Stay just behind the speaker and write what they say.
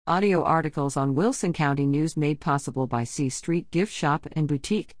Audio articles on Wilson County News made possible by C Street Gift Shop and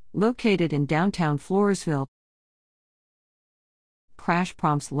Boutique, located in downtown Floresville. Crash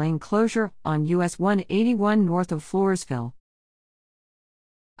prompts lane closure on US 181 north of Floresville.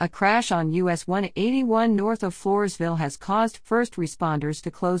 A crash on US 181 north of Floresville has caused first responders to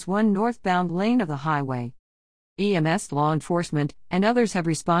close one northbound lane of the highway. EMS, law enforcement, and others have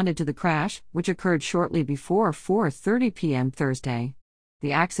responded to the crash, which occurred shortly before 4:30 p.m. Thursday.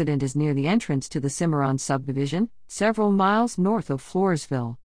 The accident is near the entrance to the Cimarron subdivision, several miles north of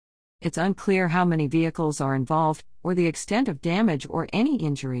Floresville. It's unclear how many vehicles are involved, or the extent of damage or any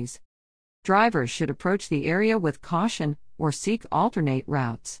injuries. Drivers should approach the area with caution, or seek alternate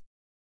routes.